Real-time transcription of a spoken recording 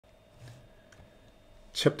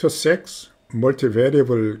Chapter 6,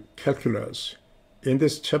 Multivariable Calculus. In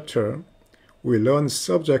this chapter, we learn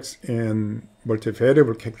subjects in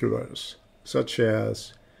multivariable calculus, such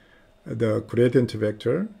as the gradient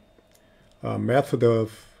vector, method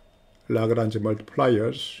of Lagrange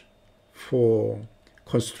multipliers for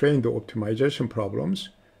constrained optimization problems,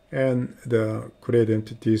 and the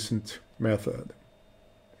gradient descent method.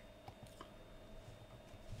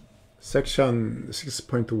 Section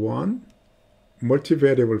 6.1,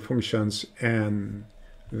 multivariable functions and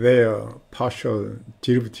their partial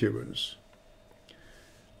derivatives.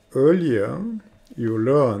 Earlier, you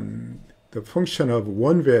learned the function of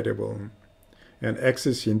one variable, and x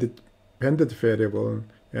is independent variable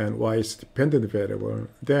and y is dependent variable.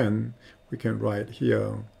 Then we can write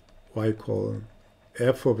here y equal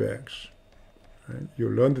f of x. Right? You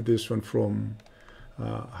learned this one from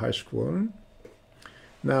high school.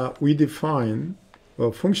 Now we define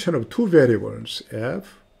a function of two variables,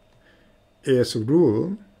 f, as a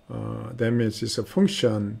rule. That means it's a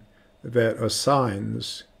function that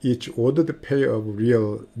assigns each ordered pair of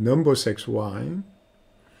real numbers xy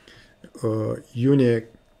a unique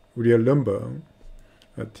real number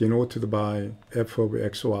denoted by f of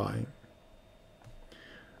xy.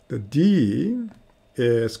 The D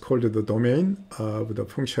is called the domain of the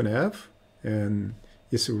function f, and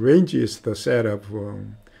its range is the set of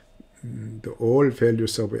the all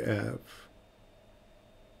values of f.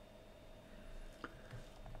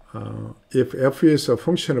 If f is a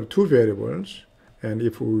function of two variables, and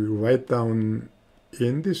if we write down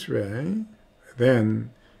in this way, then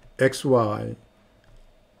xy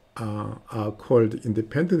are called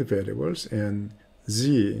independent variables, and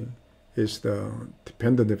z is the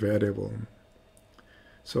dependent variable.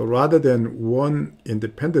 So rather than one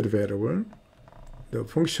independent variable, the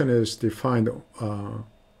function is defined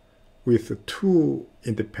with two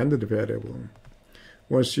independent variables.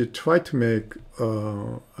 Once you try to make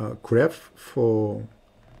a graph for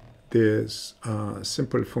this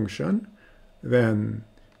simple function, then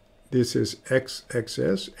this is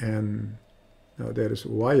x-axis, and now there is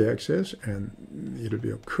y-axis, and it will be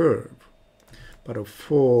a curve. But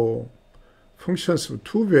for functions of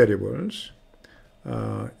two variables,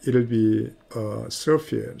 it will be a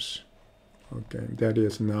surface. Okay, that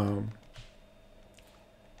is now,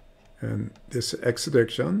 and this x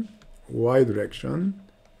direction, y direction,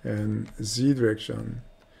 and z direction.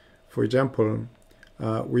 For example,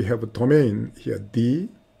 we have a domain here, D,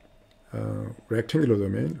 rectangular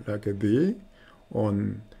domain, like a D,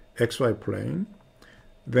 on xy plane.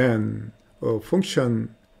 Then a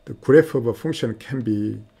function, the graph of a function can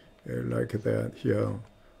be like that here,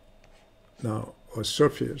 now a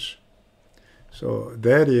surface. So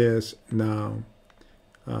that is now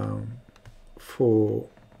for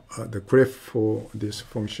the graph for this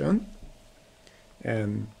function,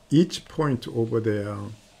 and each point over there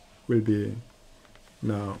will be,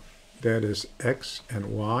 now that is x and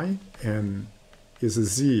y, and is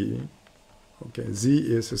z. Okay, z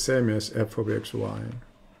is the same as f of xy,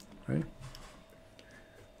 right?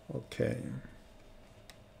 Okay.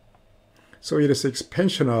 So it is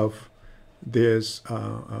expansion of these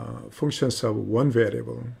functions of one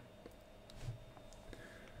variable.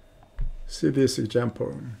 See this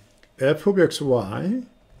example. F of xy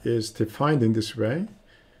is defined in this way.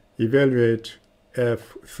 Evaluate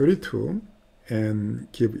f32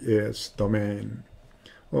 and give its domain.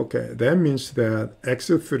 Okay, that means that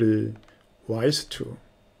x3, y is 2.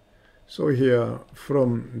 So here,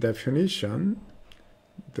 from definition,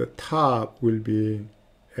 the top will be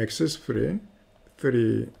x is 3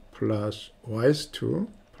 plus y is 2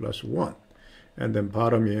 plus 1. And then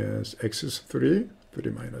bottom is x is 3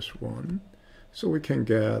 minus 1. So we can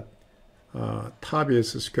get top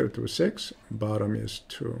is square root of 6, bottom is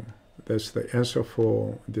 2. That's the answer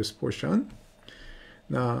for this portion.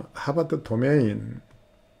 Now, how about the domain?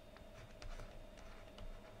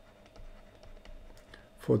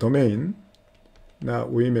 For domain, now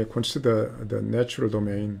we may consider the natural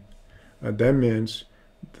domain. That means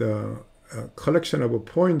the collection of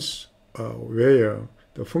points where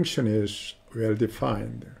the function is well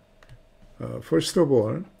defined. First of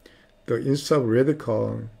all, the inside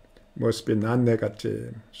radical must be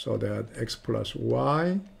non-negative, so that x plus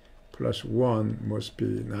y plus 1 must be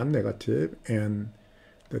non-negative, and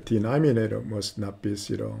the denominator must not be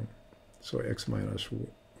 0. So x minus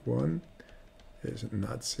 1 is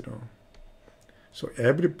not 0. So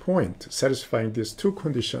every point satisfying these two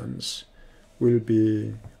conditions will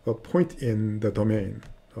be a point in the domain.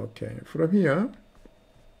 Okay, from here,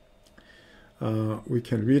 we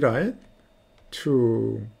can rewrite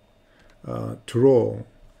to draw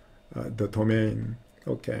the domain.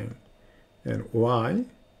 Okay, and y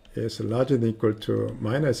is larger than or equal to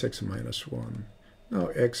minus x minus 1. Now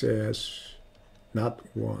x is not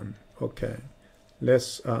 1. Okay,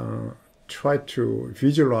 let's try to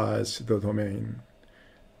visualize the domain.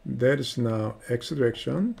 That is now x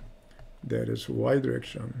direction, that is y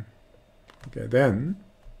direction. Okay, then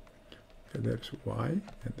there's y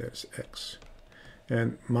and there's x.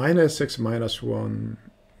 And minus x minus 1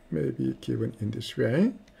 may be given in this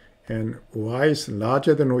way. And y is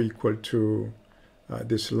larger than or equal to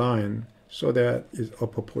this line, so that is a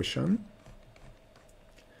proportion.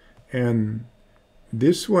 And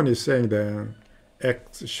this one is saying that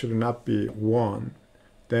x should not be 1.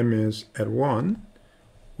 That means at 1,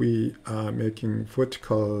 we are making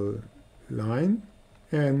vertical line,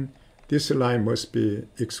 and this line must be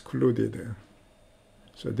excluded.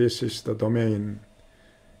 So this is the domain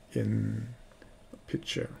in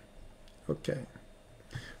picture. Okay.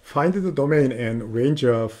 Find the domain and range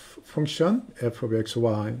of function f of x,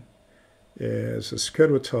 y is square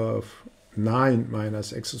root of 9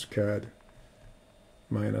 minus x squared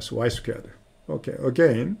minus y squared. Okay,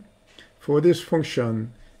 again, for this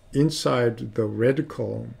function, inside the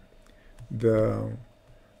radical, the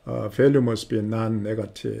value must be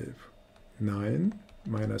non-negative. 9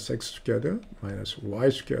 minus x squared minus y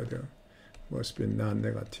squared must be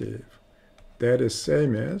non-negative. That is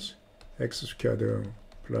same as x squared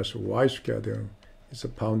plus y squared is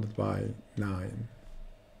bounded by 9.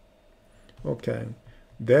 Okay,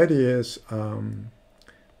 that is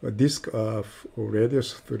a disk of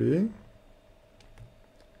radius 3,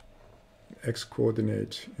 x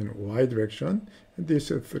coordinate in y direction, and this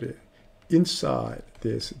is 3. Inside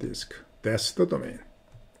this disk, that's the domain.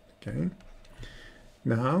 Okay.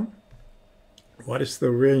 Now, what is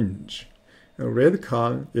the range? A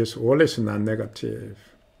radical is always non-negative.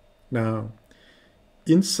 Now,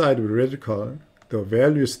 inside the radical, the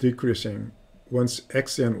value is decreasing. Once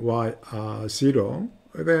x and y are 0,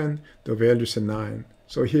 then the value is 9.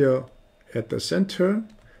 So here at the center,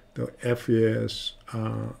 the f is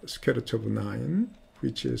square root of 9,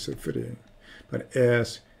 which is 3. But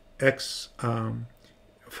as x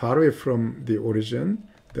far away from the origin,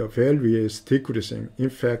 the value is decreasing. In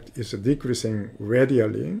fact, it's decreasing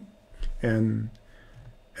radially. And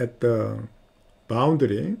at the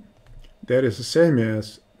boundary, that is the same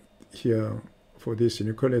as here for this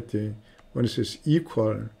inequality. When it is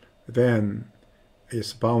equal, then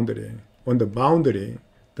it's boundary. On the boundary,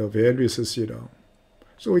 the value is 0.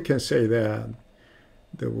 So we can say that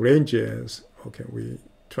the range is, okay, we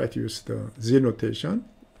try to use the z notation,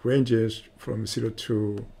 range is from 0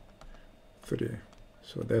 to 3.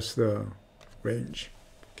 So that's the range.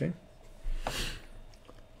 Okay.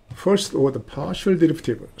 First order partial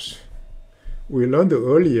derivatives. We learned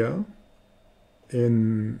earlier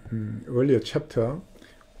in earlier chapter,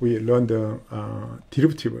 we learned the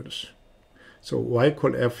derivatives. So y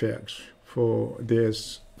equal fx for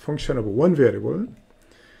this function of one variable,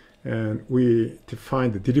 and we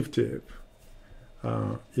define the derivative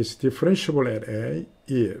is differentiable at a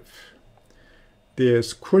if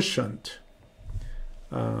this quotient.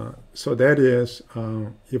 So that is,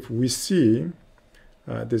 if we see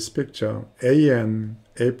this picture, a and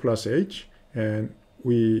a plus h, and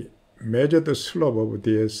we measure the slope of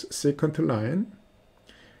this secant line,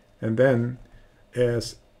 and then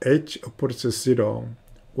as h approaches 0,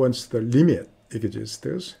 once the limit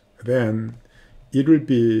exists, then it will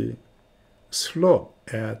be slope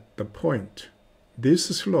at the point. This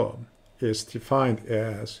slope is defined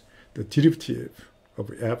as the derivative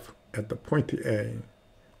of f at the point A.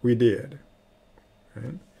 We did.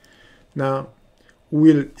 Right? Now,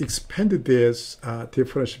 we'll expand this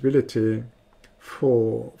differentiability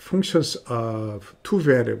for functions of two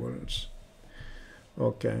variables.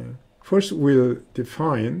 Okay. First, we'll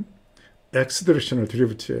define x-directional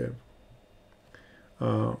derivative.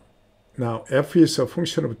 Now, f is a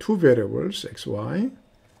function of two variables, x, y,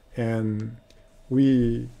 and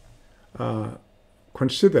we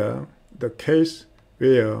consider the case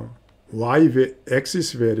where x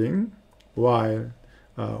is varying while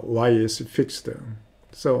y is fixed.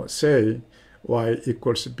 So say y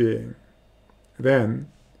equals b.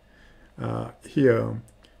 Then here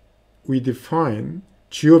we define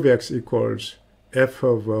g of x equals f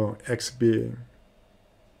of xb.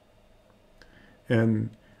 And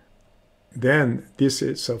then this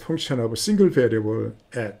is a function of a single variable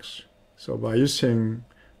x. So by using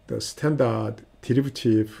the standard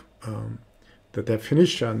derivative, the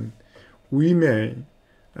definition, we may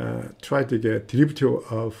try to get derivative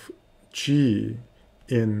of g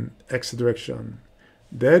in x direction.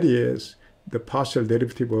 That is the partial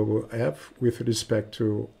derivative of f with respect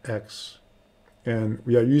to x. and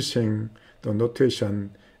we are using the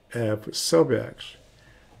notation f sub x.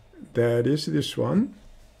 That is this one.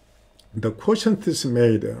 The quotient is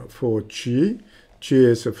made for g. G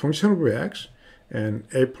is a function of x, and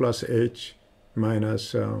a plus h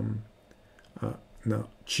minus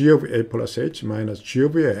g of a plus h minus g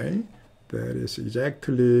of a. That is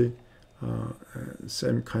exactly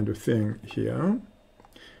same kind of thing here.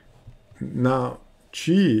 Now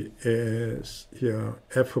g is here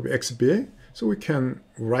f of xb, so we can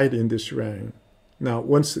write in this range. Now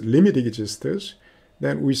once limit exists,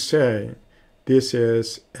 then we say this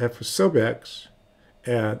is f sub x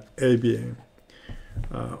at ab.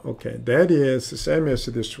 Okay, that is the same as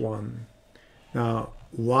this one. Now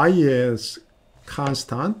y is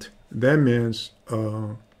constant. That means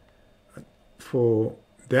for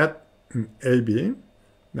that ab,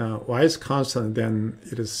 now y is constant, then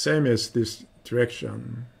it is same as this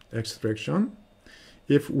direction, x direction.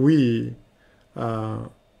 If we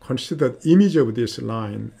consider the image of this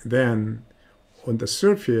line, then on the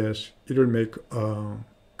surface it will make a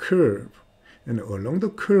curve, and along the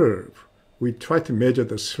curve we try to measure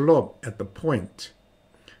the slope at the point.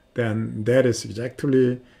 Then that is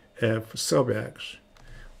exactly f sub x.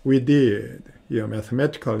 We did here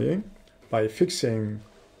mathematically by fixing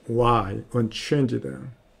y unchanged.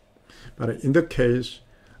 But in the case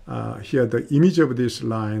here the image of this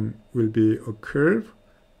line will be a curve.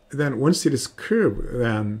 Then once it is curved,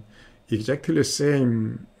 then exactly the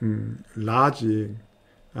same logic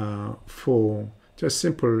for just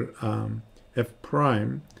simple f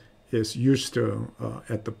prime is used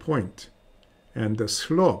at the point, and the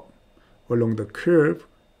slope along the curve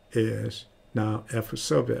is now f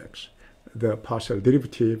sub x, the partial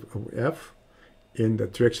derivative of f in the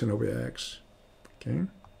direction of x. Okay.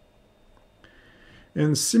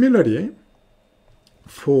 And similarly,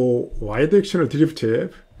 for y-directional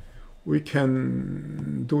derivative, we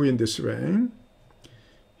can do in this way.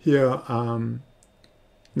 Here,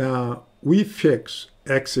 now we fix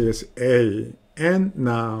x is a, and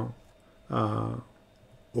now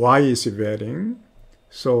y is varying.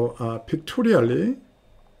 So pictorially,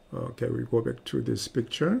 okay, we go back to this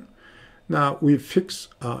picture. Now we fix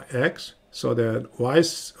x so that y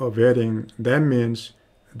is varying. That means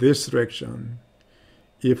this direction.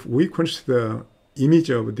 If we consider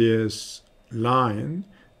image of this line,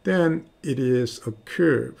 then it is a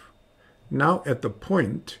curve. Now at the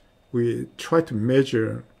point, we try to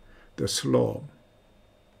measure the slope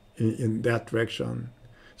in that direction.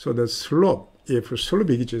 So the slope, if slope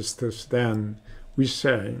exists, then we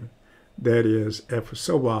say that is f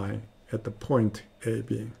sub y at the point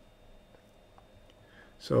AB.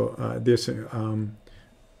 So this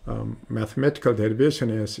mathematical derivation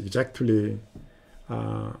is exactly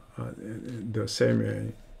the same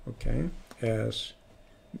way, okay, as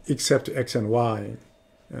except x and y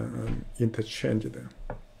interchanged.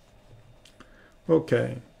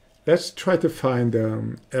 Okay, let's try to find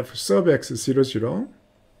f sub x 0, 0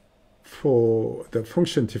 for the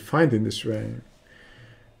function defined in this range.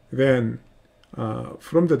 Then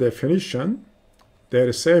from the definition, that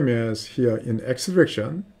is same as here in x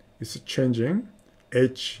direction, it's changing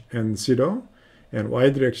h and 0, and y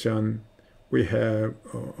direction we have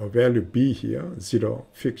a value b here, 0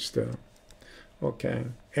 fixed. Okay,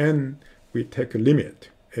 and we take a limit,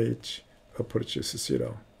 h approaches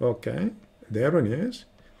 0. Okay, that one is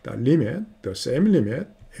the limit, the same limit,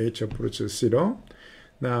 h approaches 0.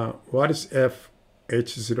 Now, what is f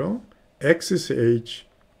h0? X is h,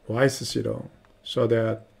 y is 0. So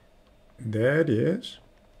that is,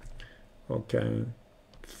 okay,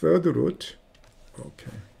 third root,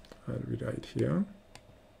 okay, I'll rewrite here.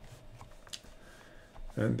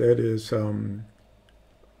 And that is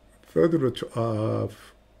third root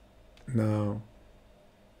of now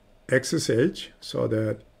x is h, so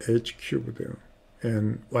that h cubed,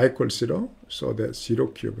 and y equals 0, so that 0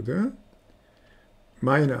 cubed,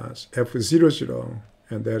 minus f0, 0,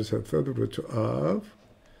 and that is a third root of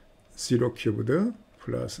 0 cubed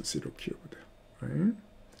plus 0 cubed, right?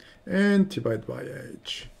 And divided by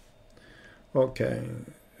h. Okay,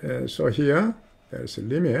 so here there's a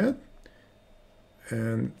limit,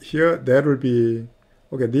 and here that will be,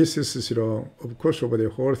 okay, this is 0, of course over the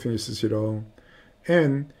whole thing is 0,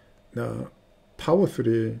 and the power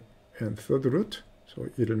 3 and third root, so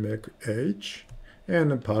it'll make h,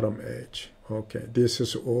 and bottom h. Okay, this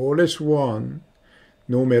is always 1,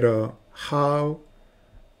 no matter how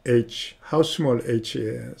small h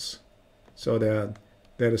is. So that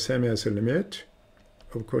is same as a limit.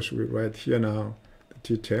 Of course, we write here now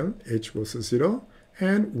the detail, h was 0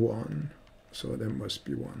 and 1. So that must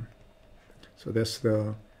be 1. So that's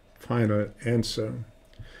the final answer.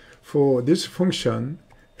 for this function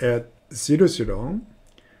at 0, 0,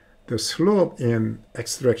 the slope in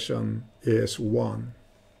x direction is 1.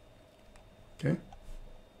 Okay.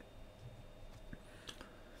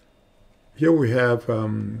 Here we have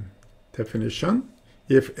definition.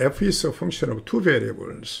 If f is a function of two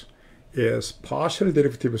variables, its partial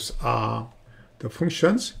derivatives are the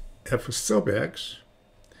functions f sub x,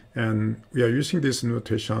 and we are using this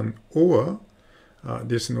notation, or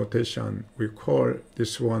this notation, we call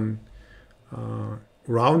this one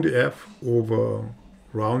round f over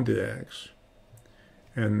round x,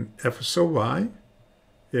 and f sub y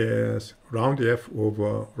is round f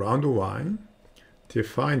over round y,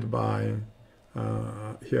 defined by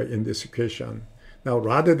here in this equation. Now,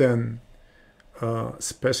 rather than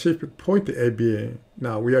specific point a, b,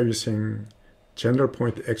 now we are using general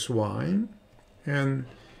point x, y, and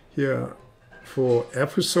here for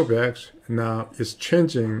f sub x, now it's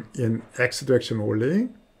changing in x direction only.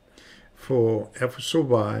 For f sub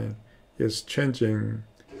y, it's changing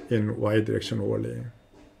in y direction only.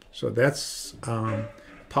 So that's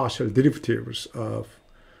partial derivatives of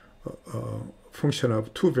function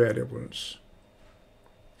of two variables.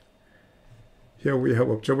 Here we have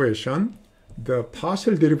observation. The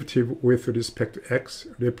partial derivative with respect to x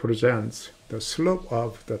represents the slope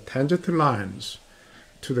of the tangent lines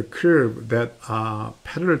to the curve that are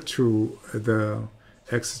parallel to the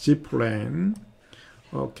xg plane.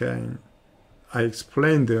 Okay, I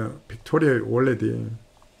explained the pictorial already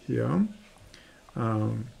here.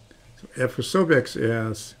 So f sub x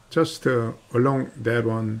is just along that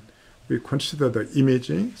one. We consider the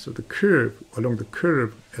imaging, so the curve, along the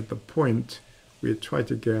curve at the point, we try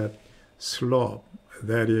to get slope.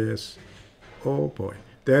 That is, oh boy,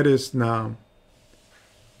 that is now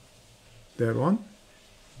that one.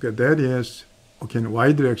 Okay, that is, okay, in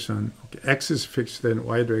y direction. Okay, x is fixed in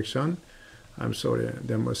y direction. I'm sorry,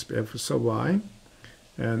 there must be f sub y.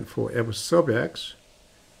 And for f sub x,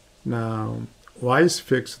 now y is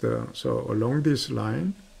fixed, so along this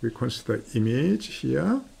line, we consider image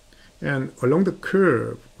here. And along the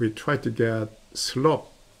curve, we try to get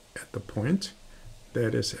slope at the point.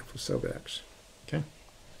 That is f sub x. Okay.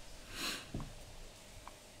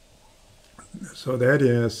 So that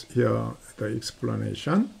is here the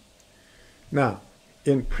explanation. Now,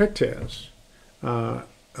 in practice,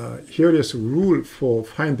 here is a rule for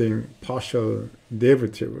finding partial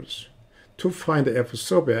derivatives. To find f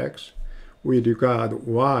sub x, we regard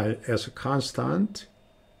y as a constant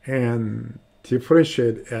and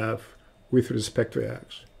differentiate f with respect to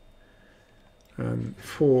x. And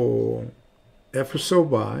for f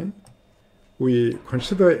sub y, we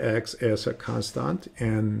consider x as a constant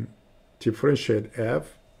and differentiate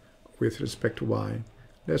f with respect to y.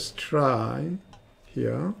 Let's try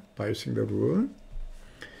here by using the rule.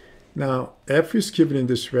 Now, f is given in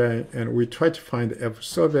this way, and we try to find f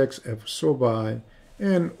sub x, f sub y,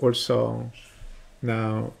 and also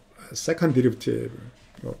now second derivative.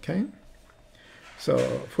 Okay? So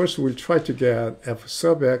first we'll try to get f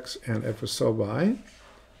sub x and f sub y.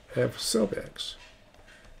 F sub x,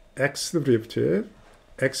 x derivative,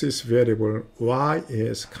 x is variable, y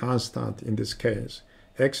is constant in this case.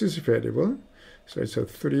 X is variable, so it's a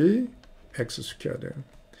 3x squared.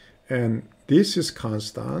 And this is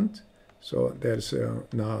constant, so there's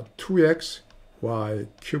now 2x y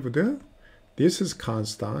cubed. This is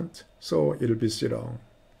constant, so it'll be 0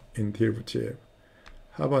 in derivative.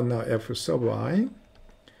 How about now f sub y?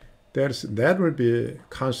 That will be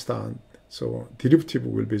constant, so derivative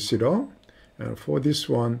will be 0. And for this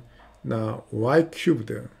one, now y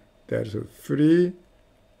cubed, there's 3y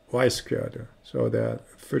squared. So that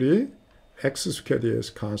 3x squared is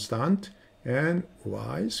constant and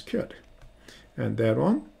y squared. And that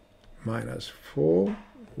one, minus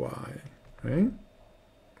 4y, right?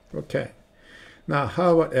 Okay. Now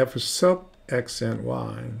how about f sub x and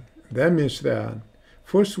y? That means that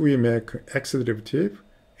first we make x derivative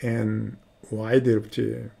and y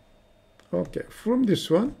derivative. Okay, from this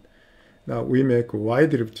one, now we make y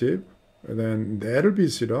derivative, then that'll be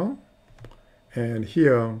 0. And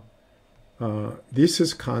here, this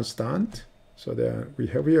is constant, so that we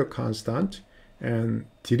have here constant, and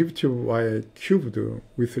derivative of y cubed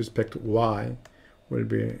with respect to y will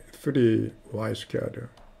be 3y squared.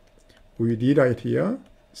 We rewrite here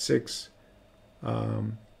 6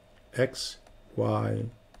 x y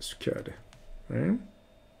squared, right?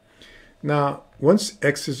 Now, once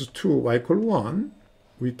x is 2, y equal 1,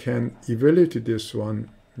 we can evaluate this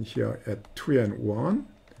one here at 2 and 1.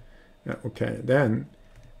 Okay, then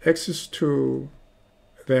x is 2,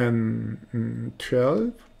 then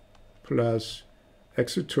 12 plus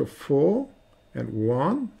x is 2, 4 and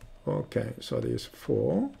 1. Okay, so this is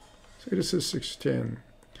 4. So it is 16.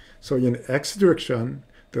 So in x direction,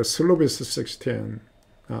 the slope is 16.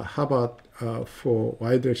 How about for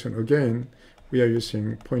y direction? Again, we are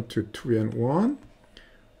using point to 2 and 1.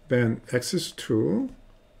 Then x is 2.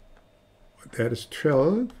 That is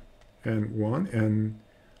 12 and 1. And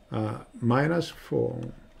minus 4.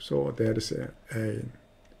 So that is 8.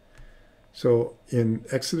 So in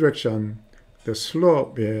x direction, the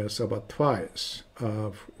slope is about twice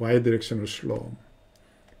of y directional slope.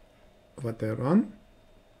 About that one.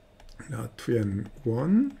 Now 2 and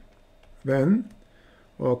 1. Then,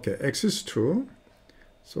 okay, x is 2.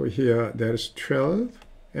 So here there is 12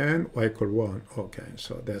 and y equal 1. Okay,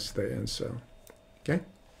 so that's the answer. Okay.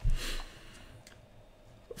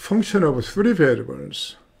 Function of 3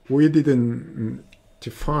 variables. We didn't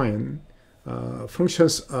define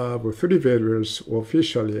functions of 3 variables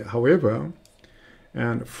officially. However,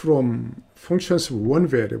 and from functions of 1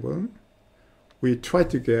 variable, we try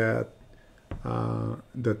to get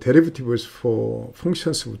the derivatives for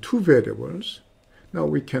functions of 2 variables. Now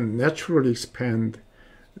we can naturally expand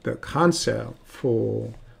the concept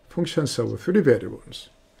for functions of 3 variables.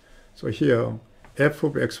 So here, f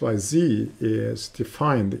of x, y, z is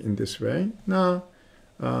defined in this way. Now,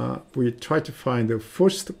 we try to find the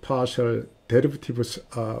first partial derivatives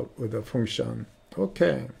of the function.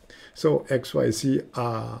 Okay, so x, y, z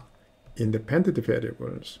are independent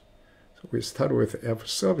variables. So we start with f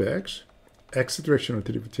sub x, x directional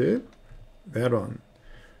derivative, that one.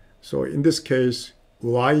 So in this case,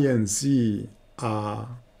 y and z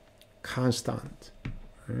are constant.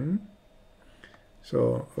 Right?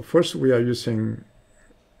 So first we are using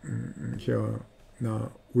here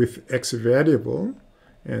now with x variable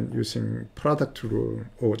and using product rule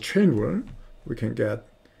or chain rule, we can get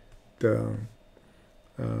the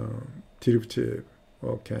derivative.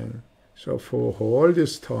 Okay, so for all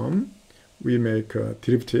this term, we make a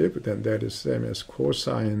derivative, then that is same as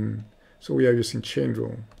cosine. So we are using chain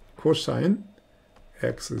rule. Cosine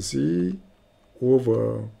xz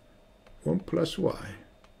over 1 plus y.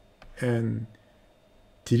 And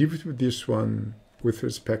derivative of this one with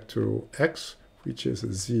respect to x, which is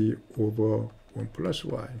z over 1 plus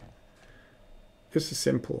y. This is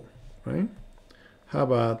simple, right? How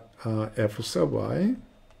about f sub y?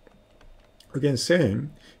 Again,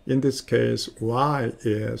 same. In this case, y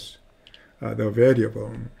is the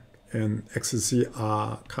variable and xz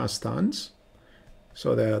are constants.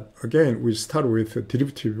 So that, again, we start with the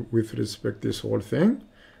derivative with respect to this whole thing.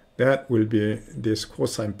 That will be this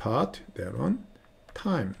cosine part, that one,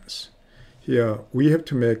 times. Here, we have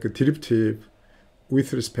to make a derivative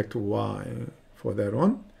with respect to y for that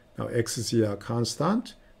one. Now, xz are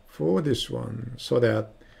constant for this one. So that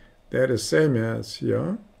is same as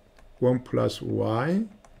here, 1 plus y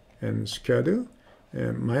and squared,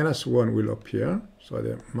 and minus 1 will appear. So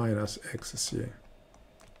that minus xz,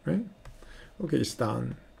 right? Okay, it's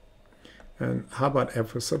done. And how about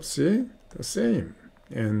f sub z? The same.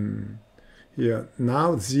 And here,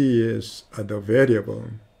 now z is the variable.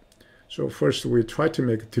 So first we try to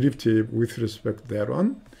make a derivative with respect to that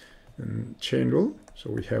one. And chain rule.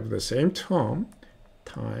 So we have the same term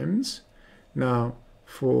times. Now,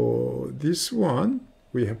 for this one,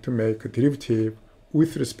 we have to make a derivative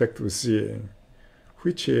with respect to z,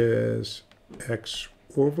 which is x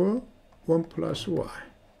over 1 plus y.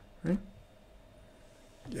 Right?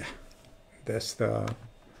 Yeah, that's the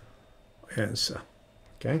answer.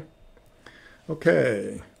 Okay.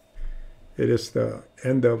 Okay. It is the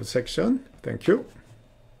end of section. Thank you.